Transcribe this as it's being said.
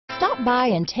Stop by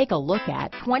and take a look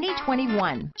at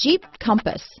 2021 Jeep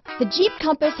Compass. The Jeep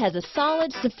Compass has a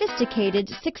solid, sophisticated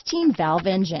 16-valve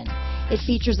engine. It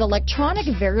features electronic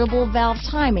variable valve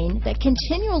timing that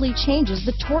continually changes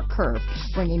the torque curve,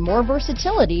 bringing more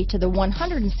versatility to the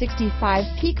 165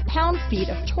 peak pound-feet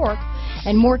of torque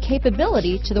and more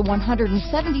capability to the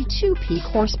 172 peak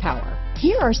horsepower.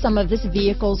 Here are some of this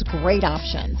vehicle's great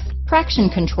options: traction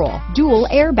control, dual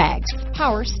airbags,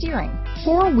 power steering,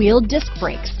 four-wheel disc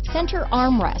brakes, center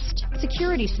armrest,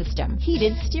 security system,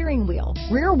 heated steering wheel,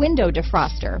 rear window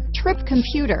defroster, trip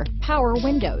computer, power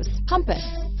windows, compass,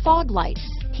 fog lights,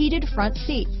 heated front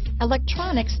seats,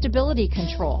 electronic stability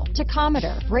control,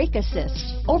 tachometer, brake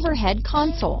assist, overhead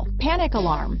console, panic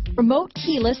alarm, remote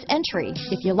keyless entry.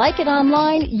 If you like it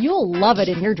online, you'll love it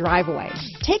in your driveway.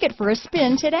 Take it for a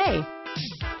spin today.